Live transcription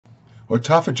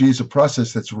Autophagy is a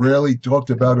process that's rarely talked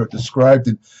about or described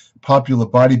in popular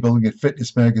bodybuilding and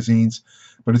fitness magazines,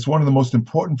 but it's one of the most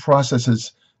important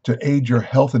processes to aid your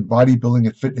health and bodybuilding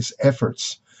and fitness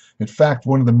efforts. In fact,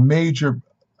 one of the major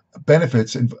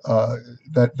benefits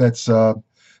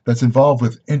that's involved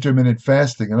with intermittent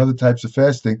fasting and other types of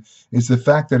fasting is the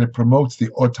fact that it promotes the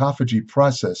autophagy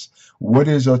process. What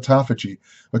is autophagy?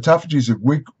 Autophagy is a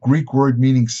Greek word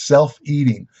meaning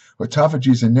self-eating. Autophagy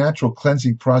is a natural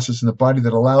cleansing process in the body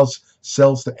that allows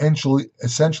cells to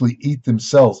essentially eat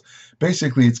themselves.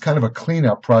 Basically, it's kind of a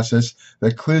cleanup process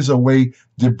that clears away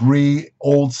debris,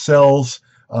 old cells.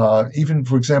 Even,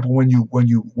 for example, when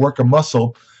you work a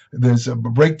muscle, there's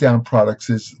breakdown products,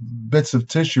 there's bits of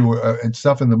tissue and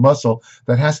stuff in the muscle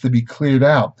that has to be cleared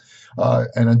out.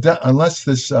 Unless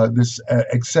this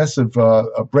excessive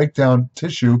breakdown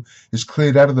tissue is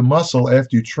cleared out of the muscle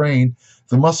after you train,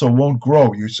 the muscle won't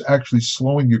grow. You're actually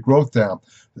slowing your growth down.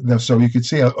 So you can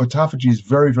see autophagy is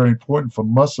very, very important for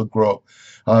muscle growth.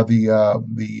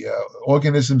 The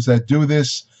organisms that do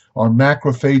this are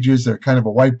macrophages. They're kind of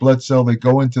a white blood cell. They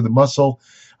go into the muscle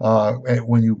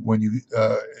when you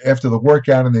after the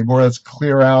workout, and they more or less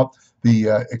clear out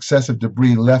the excessive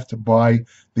debris left by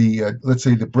the let's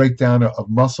say the breakdown of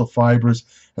muscle fibers,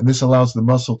 and this allows the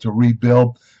muscle to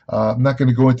rebuild. I'm not going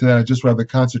to go into that. I'd just rather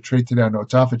concentrate today on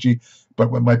autophagy. But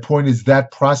what my point is,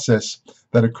 that process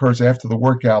that occurs after the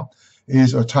workout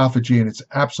is autophagy, and it's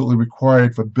absolutely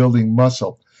required for building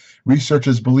muscle.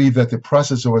 Researchers believe that the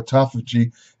process of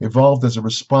autophagy evolved as a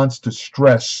response to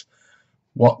stress.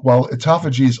 While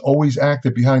autophagy is always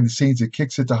active behind the scenes, it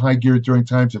kicks into high gear during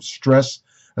times of stress,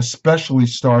 especially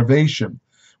starvation.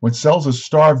 When cells are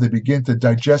starved, they begin to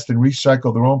digest and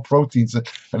recycle their own proteins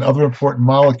and other important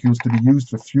molecules to be used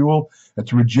for fuel and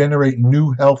to regenerate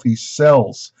new healthy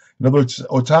cells. In other words,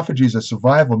 autophagy is a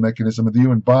survival mechanism of the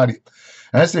human body.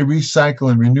 As they recycle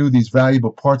and renew these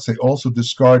valuable parts, they also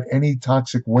discard any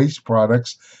toxic waste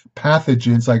products,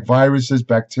 pathogens like viruses,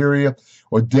 bacteria,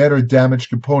 or dead or damaged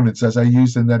components, as I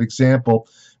used in that example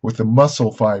with the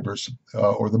muscle fibers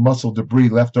or the muscle debris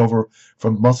left over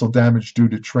from muscle damage due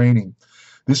to training.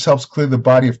 This helps clear the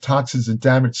body of toxins and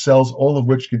damaged cells, all of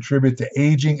which contribute to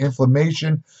aging,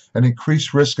 inflammation, and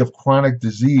increased risk of chronic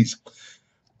disease.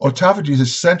 Autophagy is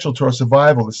essential to our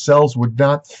survival. The cells would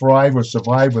not thrive or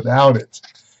survive without it.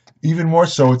 Even more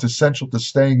so, it's essential to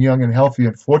staying young and healthy.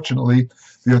 Unfortunately,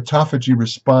 the autophagy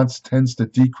response tends to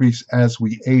decrease as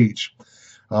we age.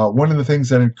 One of the things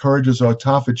that encourages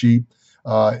autophagy,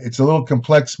 it's a little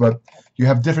complex, but you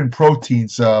have different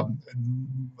proteins.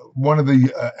 One of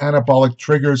the anabolic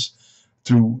triggers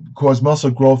to cause muscle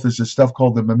growth is this stuff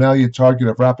called the mammalian target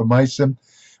of rapamycin,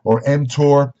 or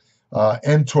mTOR.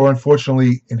 mTOR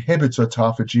unfortunately inhibits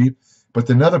autophagy, but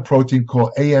another protein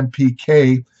called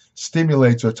AMPK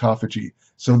stimulates autophagy.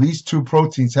 So these two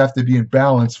proteins have to be in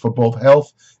balance for both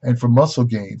health and for muscle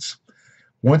gains.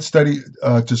 One study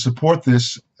to support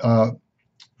this, I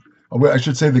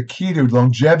should say the key to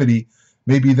longevity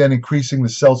may be then increasing the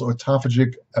cell's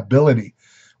autophagic ability.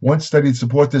 One study to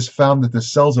support this found that the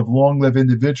cells of long-lived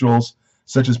individuals,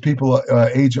 such as people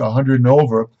age 100 and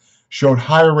over, showed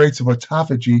higher rates of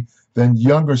autophagy than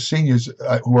younger seniors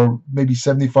who are maybe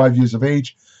 75 years of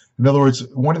age. In other words,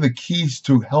 one of the keys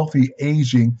to healthy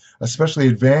aging, especially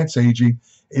advanced aging,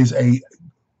 is a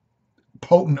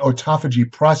potent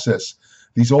autophagy process.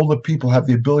 These older people have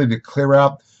the ability to clear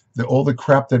out all the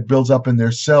crap that builds up in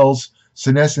their cells,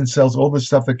 senescent cells, all the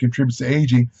stuff that contributes to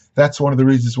aging. That's one of the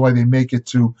reasons why they make it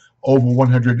to over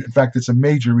 100. In fact, it's a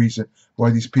major reason why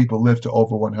these people live to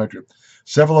over 100.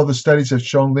 Several other studies have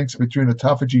shown links between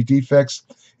autophagy defects,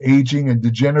 aging, and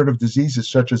degenerative diseases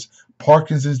such as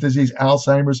Parkinson's disease,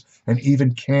 Alzheimer's, and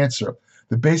even cancer.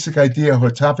 The basic idea of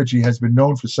autophagy has been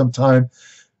known for some time,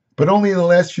 but only in the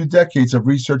last few decades have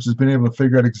researchers been able to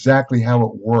figure out exactly how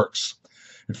it works.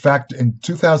 In fact, in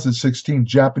 2016,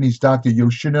 Japanese Dr.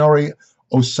 Yoshinori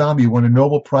Osami won a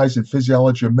Nobel Prize in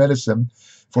Physiology or Medicine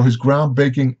for his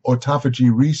groundbreaking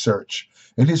autophagy research.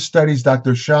 In his studies,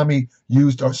 Dr. Osami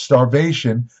used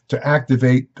starvation to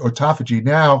activate autophagy.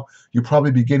 Now, you're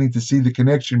probably beginning to see the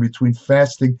connection between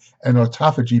fasting and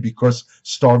autophagy, because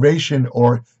starvation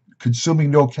or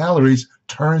consuming no calories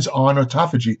turns on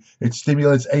autophagy. It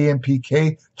stimulates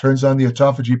AMPK, turns on the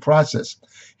autophagy process.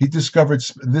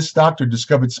 This doctor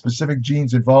discovered specific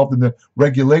genes involved in the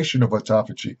regulation of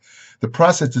autophagy. The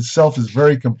process itself is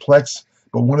very complex,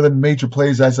 but one of the major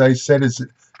players, as I said, is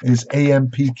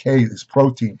AMPK, this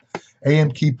protein.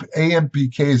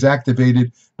 AMPK is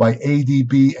activated by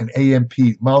ADB and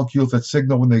AMP, molecules that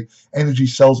signal when the energy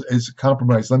cells is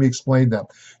compromised. Let me explain them.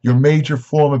 Your major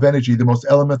form of energy, the most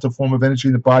elemental form of energy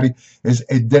in the body, is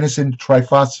adenosine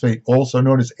triphosphate, also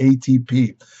known as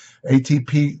ATP.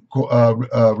 ATP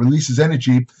releases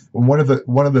energy when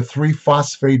one of the three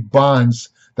phosphate bonds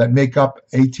that make up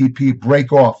ATP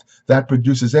break off. That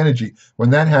produces energy.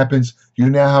 When that happens, you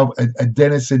now have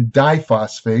adenosine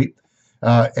diphosphate,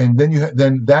 and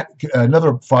then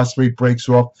another phosphate breaks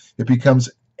off. It becomes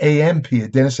AMP,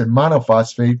 adenosine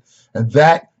monophosphate, and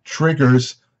that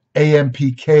triggers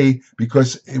AMPK,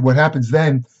 because what happens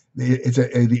then,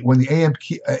 when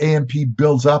the AMP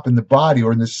builds up in the body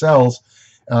or in the cells,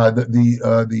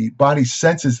 the body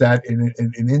senses that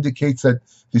and indicates that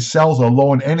the cells are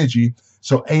low in energy.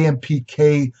 So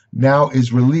AMPK now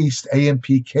is released.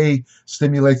 AMPK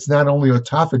stimulates not only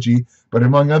autophagy, but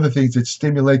among other things, it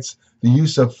stimulates the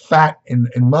use of fat and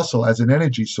muscle as an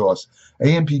energy source.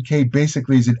 AMPK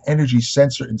basically is an energy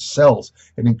sensor in cells.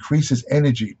 It increases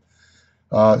energy.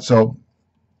 So,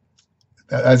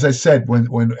 as I said, when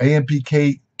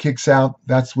AMPK kicks out,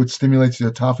 that's what stimulates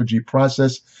the autophagy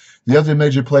process. The other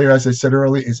major player, as I said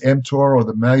earlier, is mTOR, or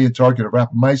the mammalian target of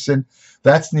rapamycin.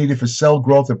 That's needed for cell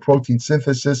growth and protein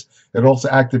synthesis. It also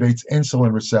activates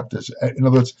insulin receptors. In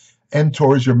other words,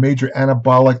 mTOR is your major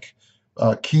anabolic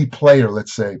key player,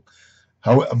 let's say.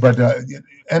 But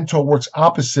mTOR works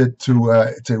opposite to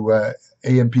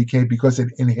AMPK because it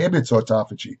inhibits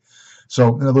autophagy.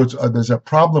 So, in other words, there's a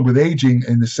problem with aging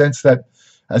in the sense that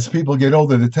as people get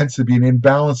older, there tends to be an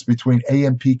imbalance between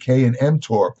AMPK and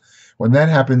mTOR. When that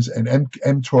happens and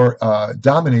mTOR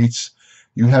dominates,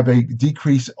 you have a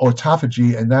decreased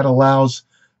autophagy, and that allows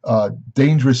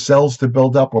dangerous cells to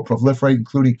build up or proliferate,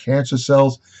 including cancer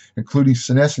cells, including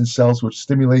senescent cells, which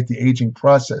stimulate the aging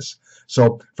process.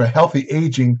 So for healthy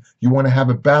aging, you want to have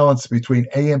a balance between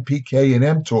AMPK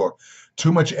and mTOR.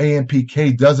 Too much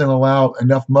AMPK doesn't allow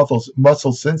enough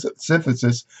muscle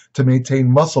synthesis to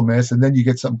maintain muscle mass, and then you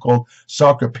get something called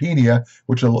sarcopenia,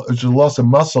 which is a loss of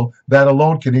muscle. That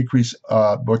alone can increase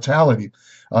mortality.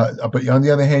 But on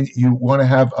the other hand, you want to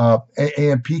have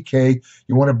AMPK.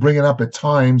 You want to bring it up at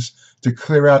times to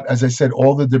clear out, as I said,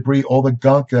 all the debris, all the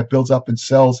gunk that builds up in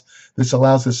cells. This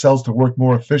allows the cells to work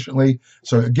more efficiently.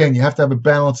 So again, you have to have a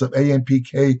balance of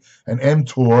AMPK and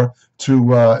mTOR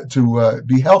to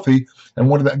be healthy. And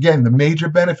one of the major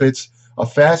benefits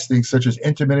of fasting, such as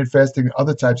intermittent fasting and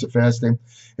other types of fasting,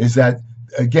 is that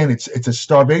again, it's a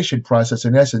starvation process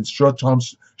in essence,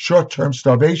 short-term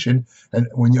starvation. And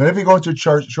whenever you go into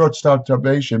short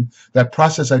starvation, that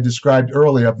process I described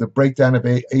earlier of the breakdown of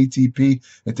ATP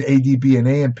into ADB and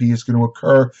AMP is going to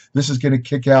occur. This is going to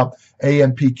kick out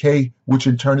AMPK, which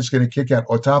in turn is going to kick out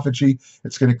autophagy.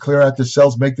 It's going to clear out the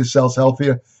cells, make the cells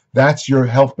healthier. That's your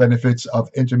health benefits of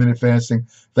intermittent fasting.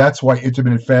 That's why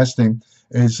intermittent fasting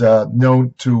is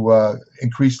known to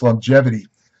increase longevity.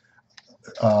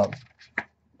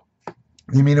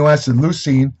 The amino acid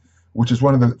leucine, which is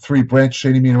one of the three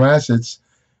branched-chain amino acids,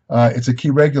 it's a key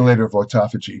regulator of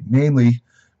autophagy. Namely,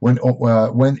 when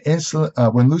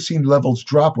leucine levels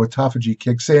drop, autophagy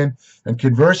kicks in, and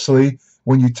conversely,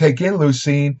 when you take in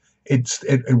leucine,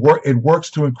 it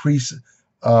works to increase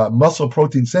muscle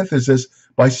protein synthesis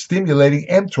by stimulating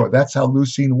mTOR. That's how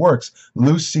leucine works.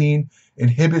 Leucine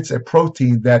inhibits a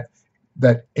protein that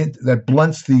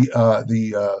blunts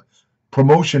the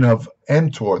promotion of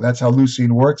mTOR. That's how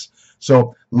leucine works.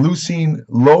 So leucine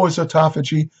lowers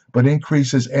autophagy but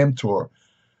increases mTOR.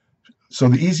 So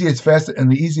the easiest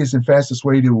and fastest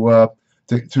way to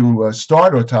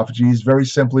start autophagy is very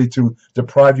simply to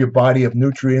deprive your body of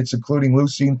nutrients, including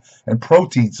leucine and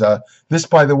proteins. This,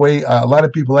 by the way, a lot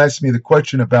of people ask me the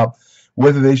question about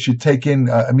whether they should take in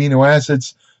amino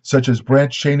acids such as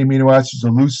branched-chain amino acids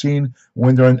or leucine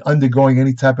when they're undergoing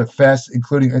any type of fast,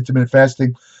 including intermittent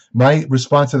fasting. My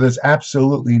response to this is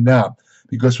absolutely not.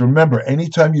 Because remember,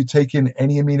 anytime you take in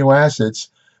any amino acids,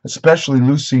 especially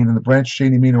leucine and the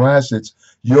branched-chain amino acids,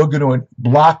 you're going to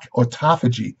block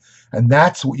autophagy. And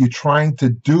that's what you're trying to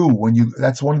do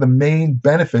that's one of the main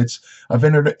benefits of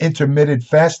intermittent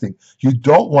fasting. You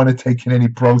don't want to take in any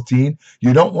protein.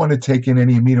 You don't want to take in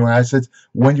any amino acids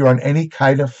when you're on any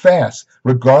kind of fast,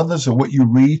 regardless of what you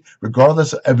read,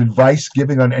 regardless of advice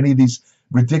given on any of these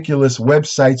ridiculous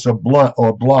websites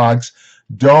or blogs.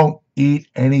 Don't eat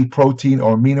any protein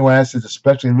or amino acids,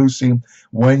 especially leucine,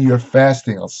 when you're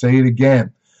fasting. I'll say it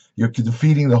again. You're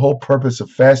defeating the whole purpose of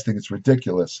fasting. It's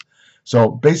ridiculous.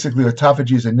 So basically,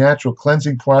 autophagy is a natural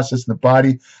cleansing process in the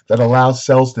body that allows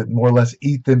cells to more or less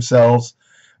eat themselves.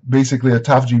 Basically,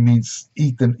 autophagy means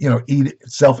eat them, eat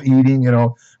self-eating.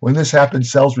 When this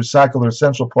happens, cells recycle their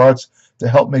essential parts to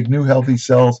help make new healthy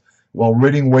cells while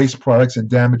ridding waste products and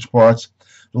damaged parts.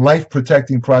 The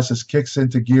life-protecting process kicks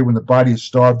into gear when the body is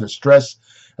starved or stressed,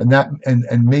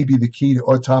 and may be the key to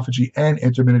autophagy and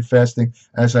intermittent fasting,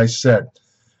 as I said.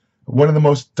 One of the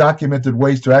most documented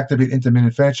ways to activate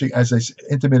intermittent fasting,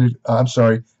 activate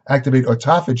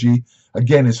autophagy,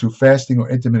 again, is through fasting or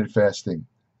intermittent fasting.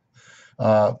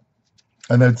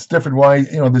 And there's different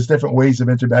ways of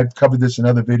intermittent. I've covered this in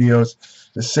other videos.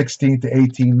 The 16 to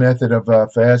 18 method of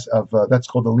that's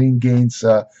called the lean gains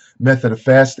method of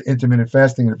intermittent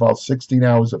fasting. It involves 16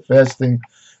 hours of fasting,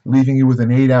 leaving you with an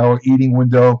 8-hour eating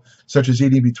window, such as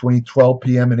eating between 12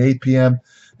 p.m. and 8 p.m.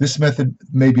 This method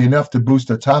may be enough to boost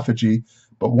autophagy,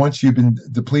 but once you've been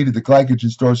depleted the glycogen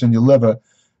stores in your liver,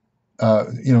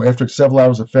 after several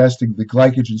hours of fasting, the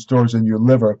glycogen stores in your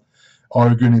liver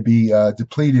are going to be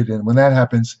depleted, and when that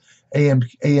happens,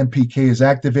 AMPK is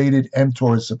activated,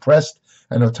 mTOR is suppressed,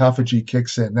 and autophagy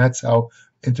kicks in. That's how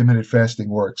intermittent fasting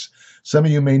works. Some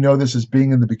of you may know this as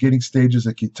being in the beginning stages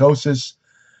of ketosis.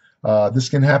 This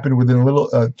can happen within a little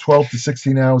 12 to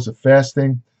 16 hours of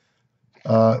fasting.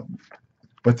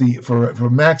 But for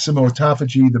maximum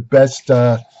autophagy,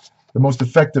 the most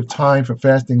effective time for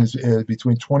fasting is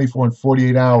between 24 and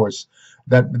 48 hours.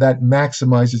 That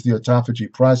maximizes the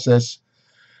autophagy process.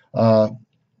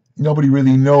 Nobody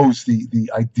really knows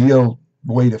the ideal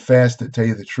way to fast, to tell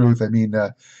you the truth. I mean,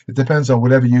 it depends on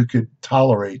whatever you could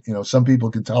tolerate. Some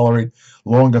people can tolerate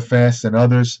longer fasts than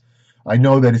others. I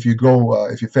know that if you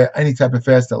any type of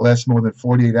fast that lasts more than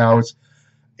 48 hours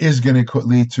is going to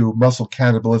lead to muscle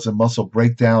catabolism, muscle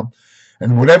breakdown.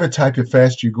 And whatever type of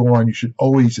fast you go on, you should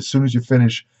always, as soon as you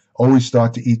finish, always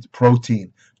start to eat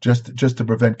protein, just to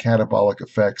prevent catabolic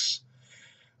effects.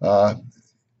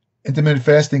 Intermittent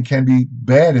fasting can be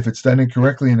bad if it's done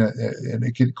incorrectly, and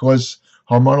it can cause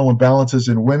hormonal imbalances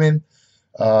in women.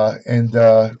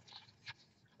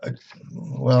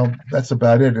 Well, that's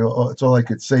about it. It's all I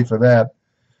could say for that.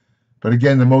 But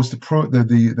again, the most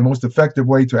effective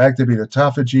way to activate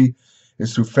autophagy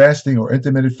is through fasting or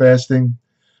intermittent fasting.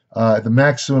 The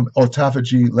maximum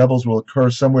autophagy levels will occur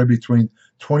somewhere between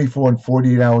 24 and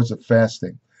 48 hours of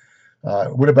fasting.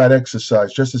 What about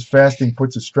exercise? Just as fasting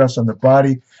puts a stress on the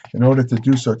body in order to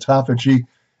induce autophagy,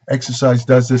 exercise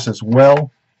does this as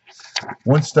well.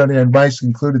 One study on mice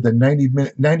concluded that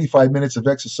 95 minutes of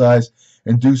exercise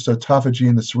induced autophagy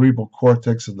in the cerebral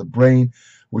cortex of the brain,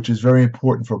 which is very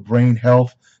important for brain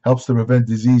health, helps to prevent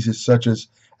diseases such as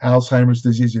Alzheimer's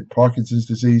disease and Parkinson's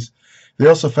disease. They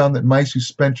also found that mice who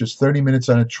spent just 30 minutes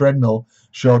on a treadmill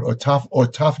showed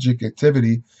autophagic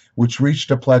activity, which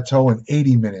reached a plateau in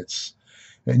 80 minutes.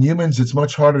 In humans, it's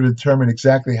much harder to determine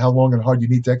exactly how long and hard you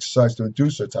need to exercise to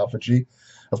induce autophagy.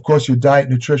 Of course, your diet,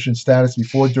 nutrition status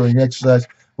before, during exercise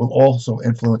will also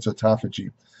influence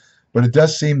autophagy. But it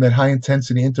does seem that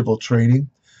high-intensity interval training,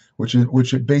 which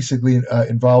it basically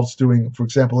involves doing, for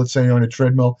example, let's say you're on a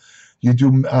treadmill,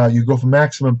 you go for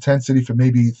maximum intensity for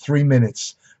maybe 3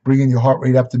 minutes, bringing your heart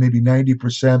rate up to maybe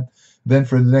 90%. Then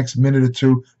for the next minute or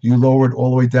two, you lower it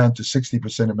all the way down to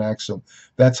 60% of maximum.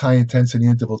 That's high-intensity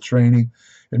interval training.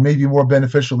 It may be more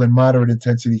beneficial than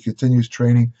moderate-intensity continuous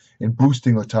training in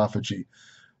boosting autophagy.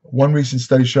 One recent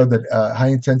study showed that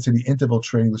high-intensity interval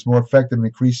training was more effective in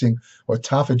increasing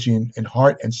autophagy in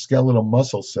heart and skeletal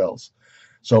muscle cells.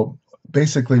 So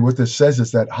basically what this says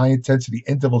is that high-intensity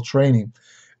interval training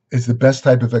is the best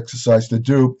type of exercise to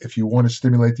do if you want to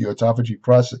stimulate the autophagy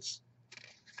process.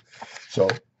 So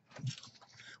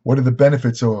what are the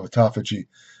benefits of autophagy?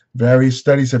 Various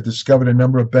studies have discovered a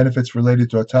number of benefits related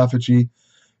to autophagy.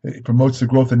 It promotes the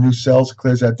growth of new cells,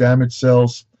 clears out damaged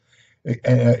cells.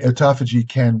 Autophagy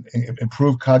can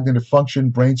improve cognitive function,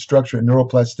 brain structure, and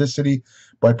neuroplasticity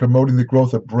by promoting the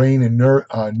growth of brain and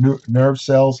nerve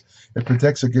cells. It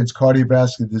protects against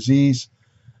cardiovascular disease.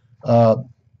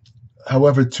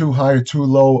 However, too high or too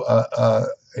low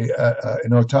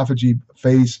an autophagy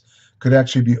phase could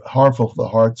actually be harmful for the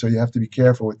heart, so you have to be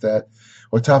careful with that.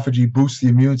 Autophagy boosts the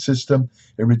immune system.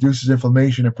 It reduces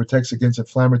inflammation and protects against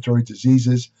inflammatory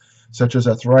diseases such as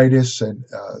arthritis and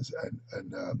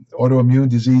autoimmune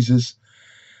diseases.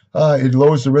 It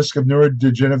lowers the risk of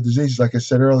neurodegenerative diseases, like I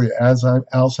said earlier,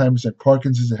 Alzheimer's and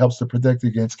Parkinson's. It helps to protect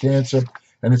against cancer,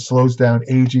 and it slows down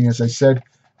aging. As I said,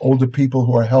 older people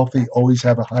who are healthy always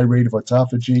have a high rate of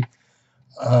autophagy.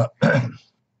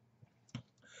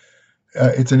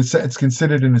 It's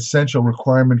considered an essential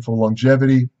requirement for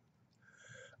longevity.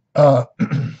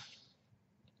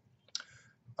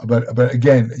 But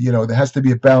again, there has to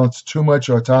be a balance. Too much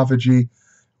autophagy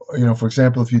for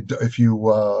example, if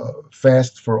you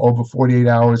fast for over 48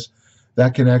 hours,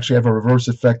 that can actually have a reverse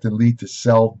effect and lead to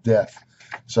cell death.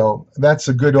 So that's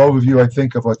a good overview, I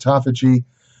think, of autophagy.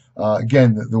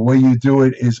 Again, the way you do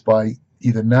it is by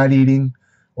either not eating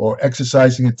or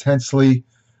exercising intensely,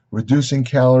 reducing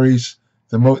calories.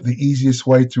 The easiest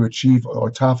way to achieve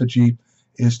autophagy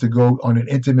is to go on an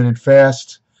intermittent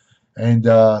fast. And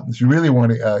if you really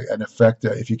want an effect,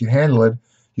 if you can handle it,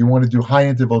 you want to do high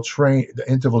interval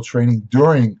training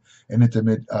during an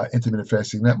intermittent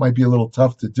fasting. That might be a little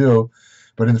tough to do,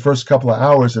 but in the first couple of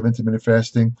hours of intermittent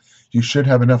fasting, you should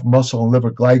have enough muscle and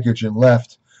liver glycogen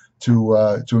left to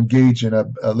engage in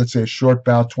let's say a short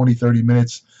bout, 20, 30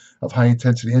 minutes of high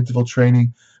intensity interval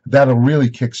training. That'll really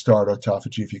kickstart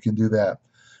autophagy if you can do that.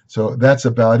 So that's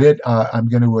about it. I'm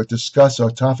going to discuss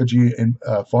autophagy in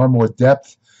far more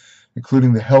depth,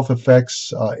 including the health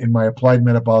effects in my Applied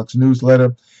Metabolics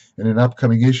newsletter in an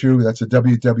upcoming issue. That's at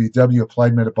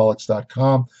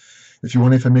www.appliedmetabolics.com. If you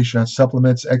want information on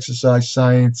supplements, exercise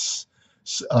science,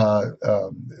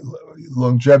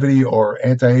 longevity or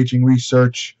anti-aging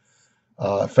research,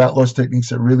 fat loss techniques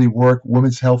that really work,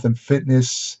 women's health and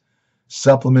fitness,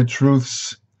 supplement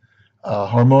truths,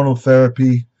 hormonal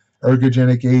therapy,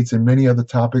 ergogenic aids, and many other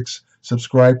topics,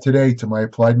 subscribe today to my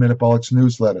Applied Metabolics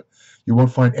newsletter. You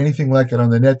won't find anything like it on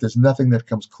the net. There's nothing that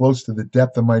comes close to the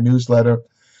depth of my newsletter.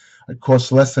 It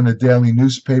costs less than a daily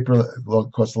newspaper.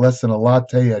 It costs less than a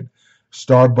latte at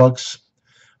Starbucks.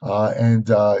 And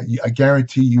I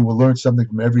guarantee you will learn something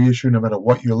from every issue, no matter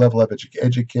what your level of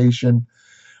education.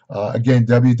 Again,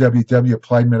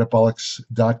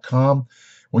 www.appliedmetabolics.com.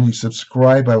 When you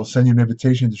subscribe, I will send you an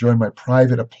invitation to join my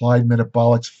private Applied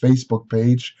Metabolics Facebook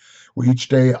page, where each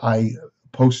day I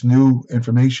post new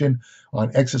information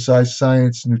on exercise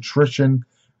science, nutrition,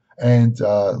 and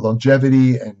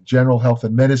longevity and general health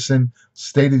and medicine,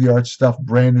 state-of-the-art stuff,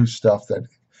 brand new stuff that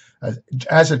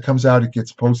as it comes out, it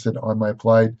gets posted on my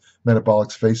Applied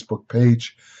Metabolics Facebook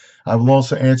page. I will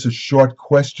also answer short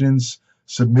questions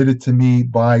submitted to me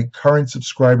by current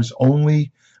subscribers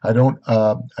only. I don't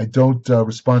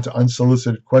respond to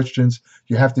unsolicited questions.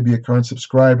 You have to be a current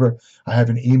subscriber. I have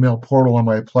an email portal on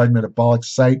my Applied Metabolics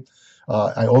site.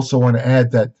 I also want to add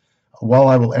that while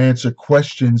I will answer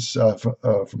questions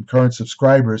from current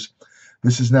subscribers,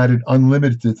 this is not an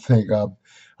unlimited thing. A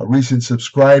recent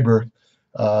subscriber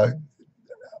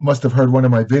must have heard one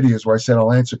of my videos where I said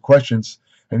I'll answer questions,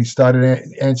 and he started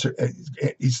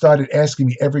asking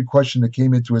me every question that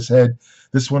came into his head.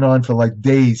 This went on for like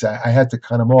days. I had to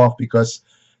cut him off because,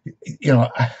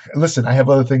 listen, I have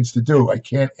other things to do. I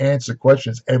can't answer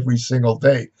questions every single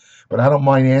day, but I don't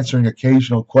mind answering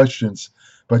occasional questions.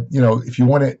 But if you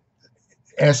want to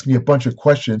ask me a bunch of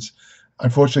questions,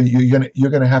 unfortunately, you're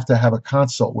gonna have to have a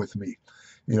consult with me.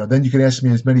 Then you can ask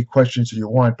me as many questions as you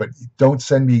want, but don't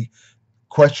send me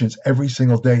questions every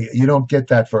single day. You don't get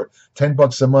that for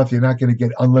 $10 a month. You're not going to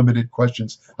get unlimited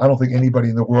questions. I don't think anybody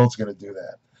in the world's going to do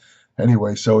that.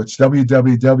 Anyway, so it's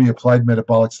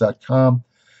www.appliedmetabolics.com.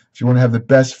 If you want to have the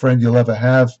best friend you'll ever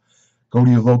have, go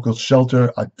to your local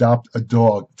shelter, adopt a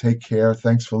dog. Take care.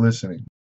 Thanks for listening.